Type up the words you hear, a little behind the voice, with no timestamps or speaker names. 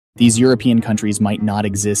These European countries might not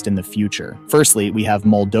exist in the future. Firstly, we have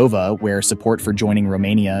Moldova, where support for joining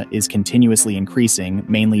Romania is continuously increasing,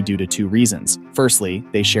 mainly due to two reasons. Firstly,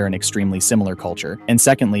 they share an extremely similar culture. And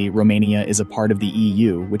secondly, Romania is a part of the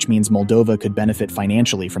EU, which means Moldova could benefit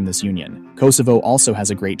financially from this union. Kosovo also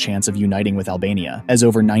has a great chance of uniting with Albania, as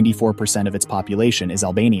over 94% of its population is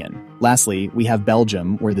Albanian. Lastly, we have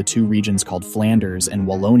Belgium, where the two regions called Flanders and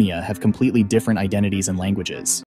Wallonia have completely different identities and languages.